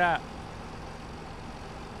in the chat?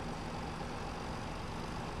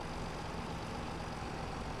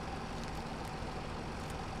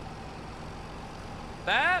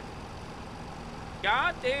 That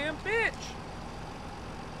goddamn bitch.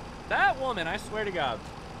 That woman, I swear to God.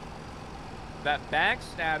 That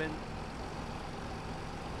backstabbing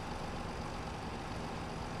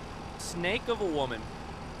snake of a woman.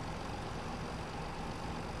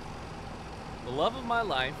 The love of my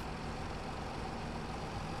life.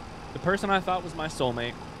 The person I thought was my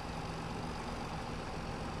soulmate.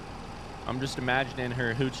 I'm just imagining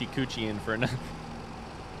her hoochie coochieing for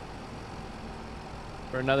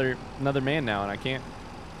another man now, and I can't.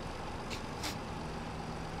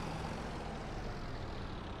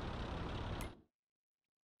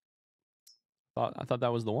 I thought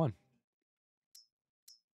that was the one.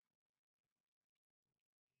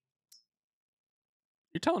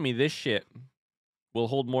 You're telling me this shit will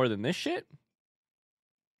hold more than this shit?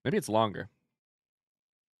 Maybe it's longer.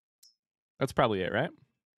 That's probably it, right?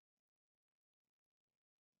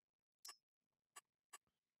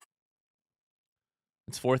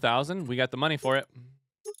 It's 4,000. We got the money for it.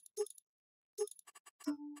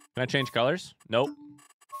 Can I change colors? Nope.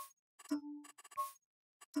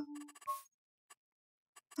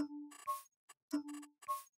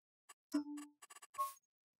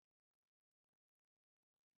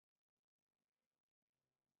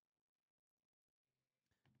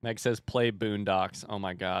 Meg says play Boondocks. Oh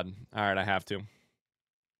my god. All right, I have to.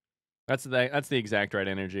 That's the exact right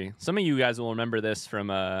energy. Some of you guys will remember this from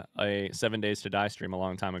a 7 Days to Die stream a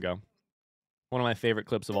long time ago. One of my favorite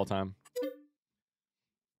clips of all time.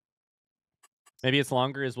 Maybe it's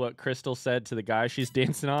longer is what Crystal said to the guy she's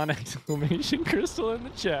dancing on. Exclamation Crystal in the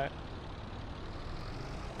chat.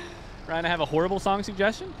 Ryan, I have a horrible song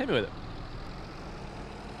suggestion. Hit me with it.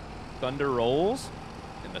 Thunder rolls.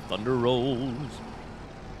 And the thunder rolls.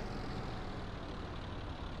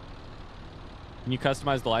 Can you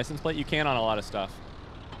customize the license plate? You can on a lot of stuff.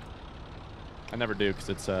 I never do because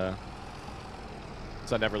it's so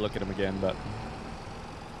I never look at them again, but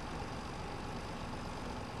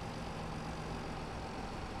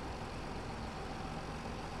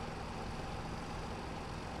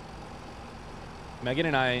Megan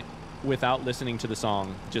and I, without listening to the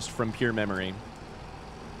song, just from pure memory,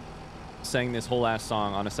 sang this whole ass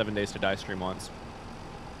song on a 7 Days to Die stream once,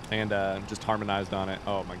 and just harmonized on it.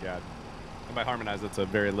 Oh my god. And by harmonize, that's a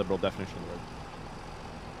very liberal definition of the word.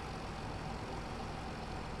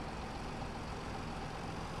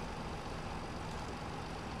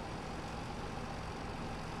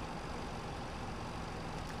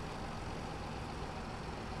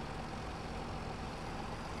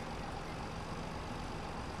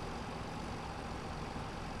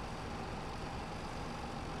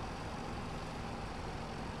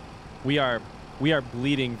 We are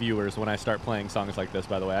bleeding viewers when I start playing songs like this,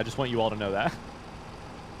 by the way. I just want you all to know that.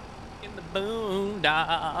 In the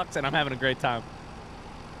boondocks, and I'm having a great time.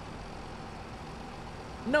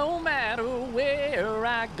 No matter where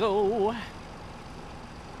I go,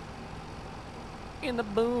 in the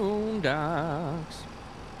boondocks.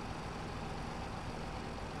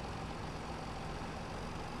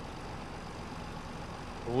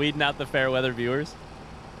 Weeding out the fair weather viewers.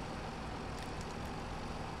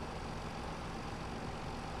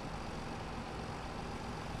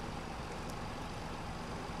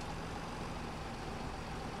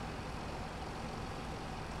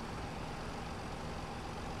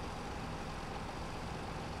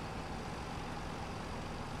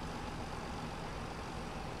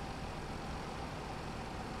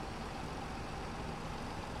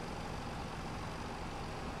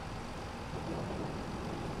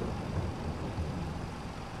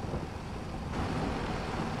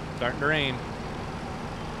 Starting to rain.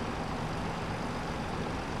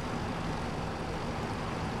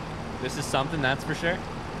 This is something, that's for sure.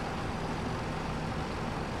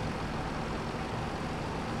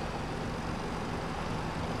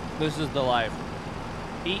 This is the life.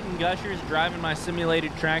 Eating Gushers, driving my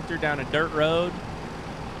simulated tractor down a dirt road.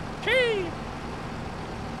 Chee!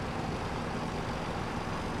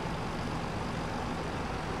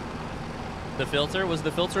 The filter? Was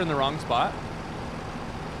the filter in the wrong spot?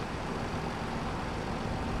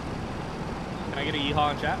 Can I get a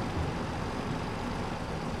yeehaw in chat?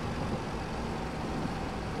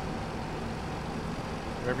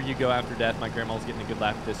 Wherever you go after death, my grandma's getting a good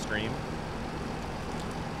laugh at this stream.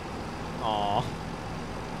 Aw.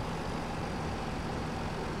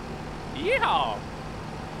 Yeehaw!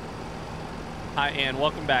 Hi, Ann.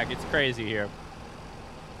 Welcome back. It's crazy here.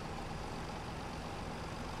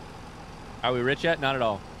 Are we rich yet? Not at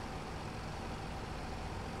all.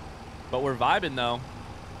 But we're vibing, though.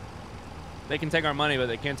 They can take our money, but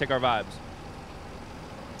they can't take our vibes.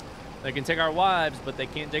 They can take our wives, but they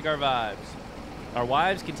can't take our vibes. Our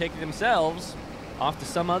wives can take themselves off to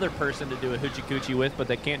some other person to do a hoochie coochie with, but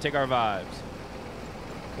they can't take our vibes.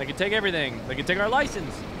 They can take everything. They can take our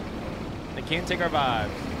license. They can't take our vibes.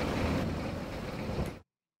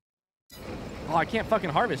 Oh, I can't fucking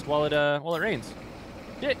harvest while it rains.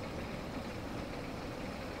 Shit.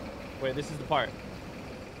 Wait, this is the part.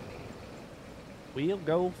 We'll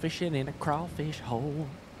go fishing in a crawfish hole.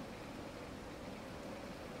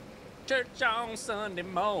 Church on Sunday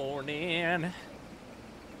morning.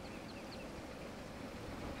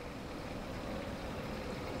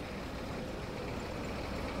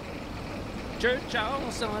 Church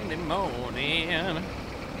on Sunday morning.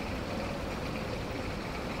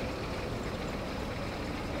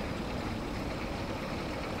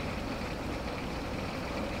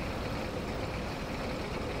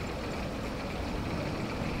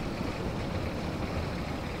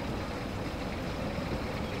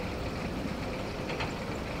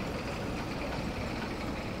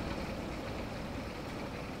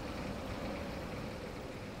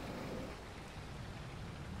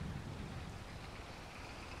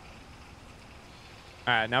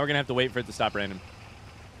 All right, now we're going to have to wait for it to stop raining.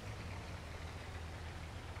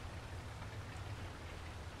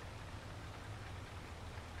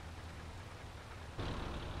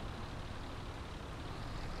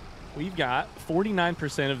 We've got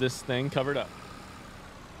 49% of this thing covered up.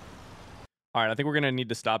 All right, I think we're going to need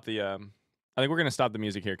to stop the I think we're going to stop the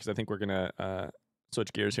music here because I think we're going to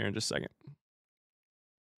switch gears here in just a second.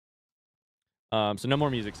 So no more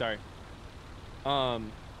music, sorry.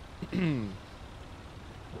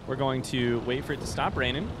 We're going to wait for it to stop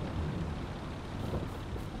raining.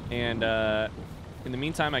 And in the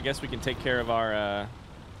meantime, I guess we can take care of our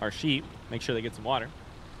sheep, make sure they get some water.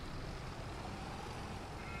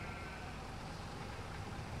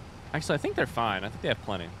 Actually, I think they're fine. I think they have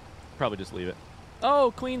plenty. Probably just leave it.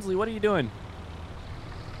 Oh, Queensley, what are you doing?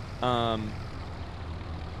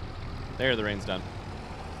 There, the rain's done.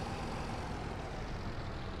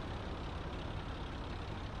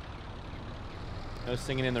 No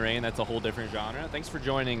singing in the rain. That's a whole different genre. Thanks for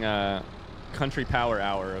joining Country Power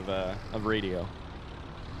Hour of radio.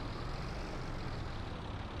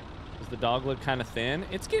 Does the dog look kind of thin?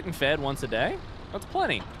 It's getting fed once a day. That's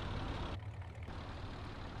plenty.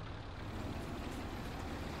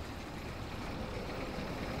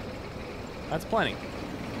 That's plenty.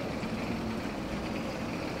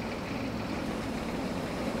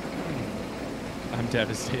 I'm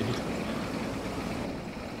devastated.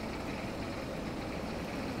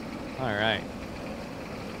 All right.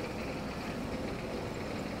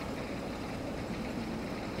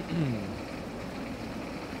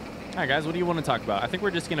 All right, guys, what do you want to talk about? I think we're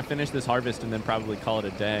just going to finish this harvest and then probably call it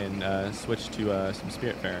a day and switch to some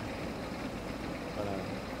Spiritfarer. But,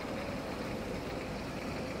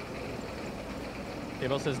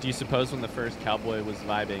 Abel says, do you suppose when the first cowboy was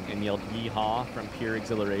vibing and yelled yeehaw from pure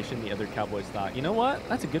exhilaration, the other cowboys thought, you know what?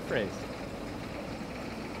 That's a good phrase.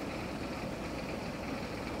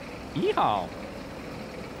 Yeehaw.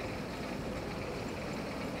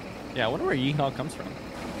 Yeah, I wonder where yeehaw comes from.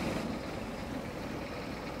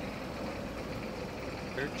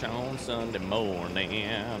 Church on Sunday morning.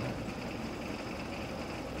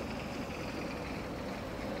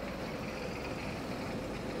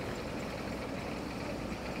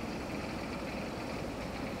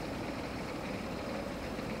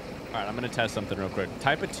 All right, I'm going to test something real quick.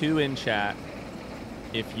 Type a 2 in chat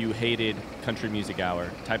if you hated Country Music Hour.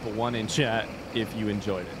 Type a 1 in chat if you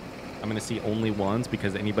enjoyed it. I'm going to see only ones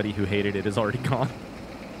because anybody who hated it is already gone.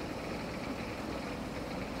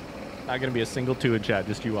 Not gonna be a single 2 in chat.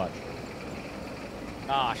 Just you watch.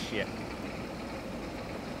 Ah, shit.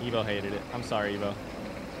 Evo hated it. I'm sorry, Evo.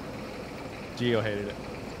 Geo hated it.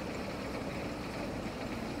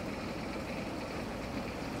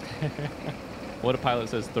 What a pilot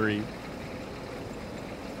says 3.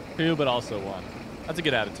 2, but also 1. That's a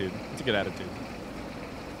good attitude. That's a good attitude.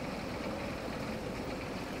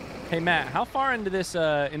 Hey Matt, how far into this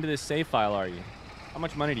save file are you? How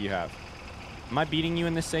much money do you have? Am I beating you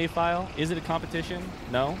in this save file? Is it a competition?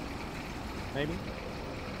 No? Maybe?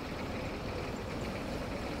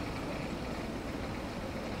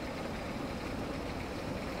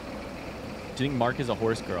 Do you think Mark is a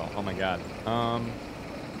horse girl? Oh my god.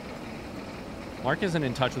 Mark isn't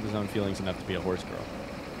in touch with his own feelings enough to be a horse girl.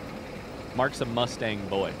 Mark's a Mustang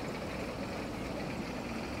boy.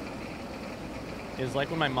 It's like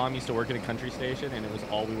when my mom used to work at a country station and it was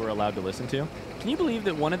all we were allowed to listen to. Can you believe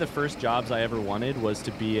that one of the first jobs I ever wanted was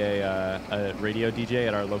to be a radio DJ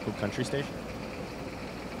at our local country station?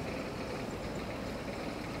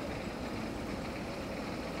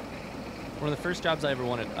 One of the first jobs I ever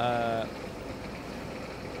wanted. I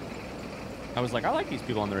was like, I like these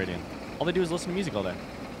people on the radio. All they do is listen to music all day.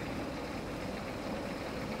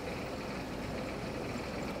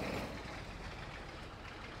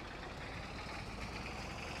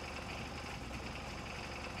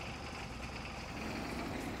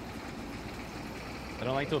 I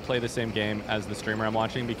don't like to play the same game as the streamer I'm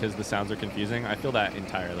watching because the sounds are confusing. I feel that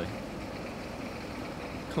entirely.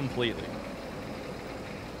 Completely.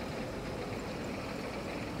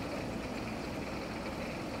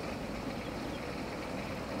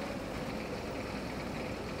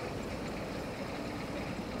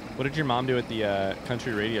 What did your mom do at the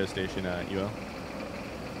country radio station, Ewo?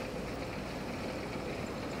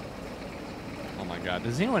 Oh my god.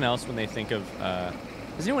 Does anyone else when they think of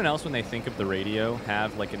the radio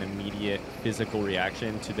have like an immediate physical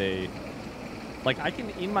reaction to the like I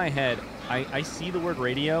can in my head I see the word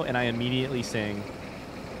radio and I immediately sing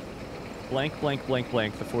blank blank blank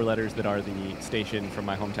blank, the 4 letters that are the station from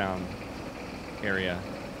my hometown area,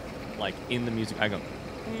 like in the music. I go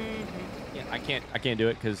yeah, I can't do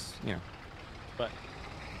it because, you know, but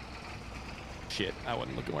shit, I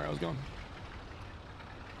wasn't looking where I was going.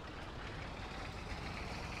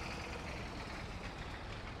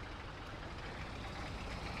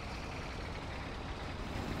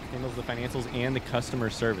 Handles the financials and the customer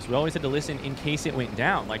service. We always had to listen in case it went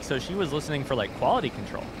down. Like, so she was listening for like quality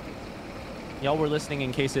control. Y'all were listening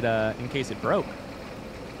in case it broke.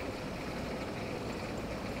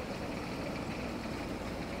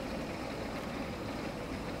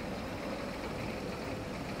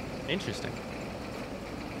 Interesting.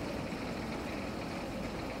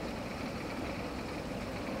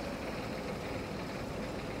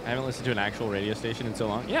 I haven't listened to an actual radio station in so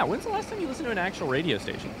long. Yeah, when's the last time you listened to an actual radio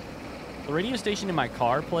station? The radio station in my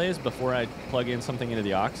car plays before I plug in something into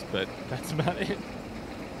the aux, but that's about it.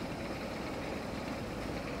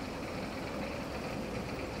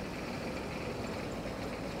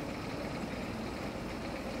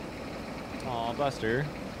 Aw, Buster.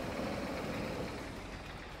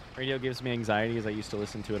 Radio gives me anxiety as I used to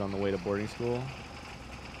listen to it on the way to boarding school.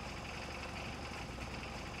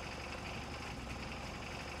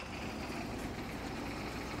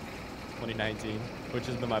 $2019, which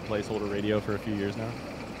has been my placeholder radio for a few years now.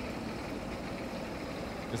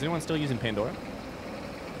 Is anyone still using Pandora?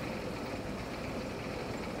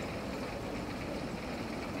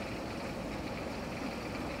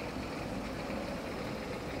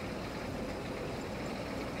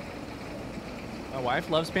 My wife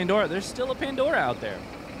loves Pandora. There's still a Pandora out there.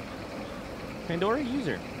 Pandora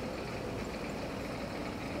user.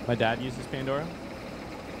 My dad uses Pandora.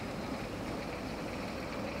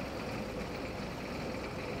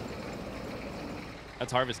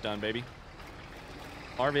 That's harvest done, baby.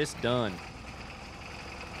 Harvest done.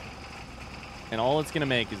 And all it's gonna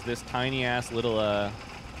make is this tiny ass little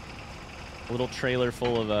trailer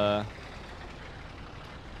full of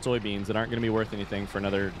soybeans that aren't gonna be worth anything for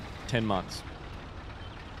another 10 months.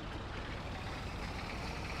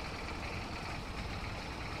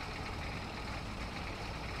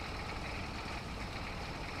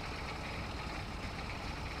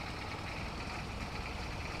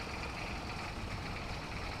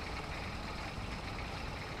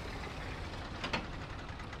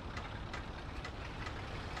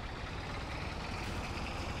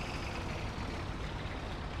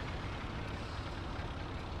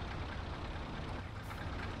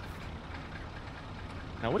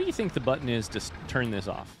 Now, what do you think the button is to turn this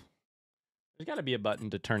off? There's got to be a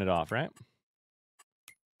button to turn it off, right?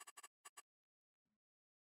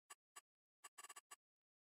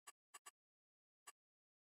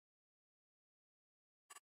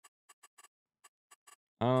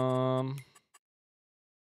 Let's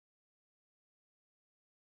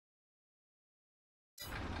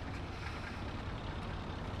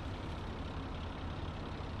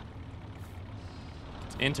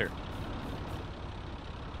enter.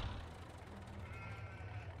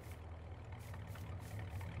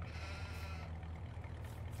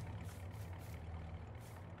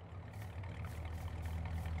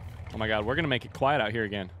 Oh my God, we're gonna make it quiet out here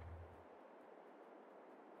again.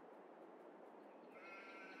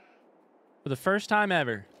 For the first time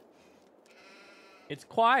ever, it's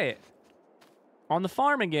quiet on the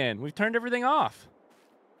farm again. We've turned everything off.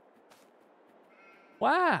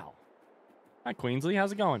 Wow. Hi, Queensley.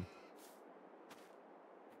 How's it going?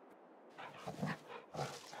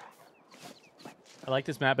 I like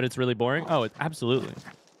this map, but it's really boring. Oh, absolutely.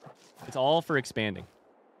 It's all for expanding.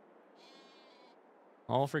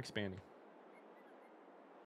 All for expanding.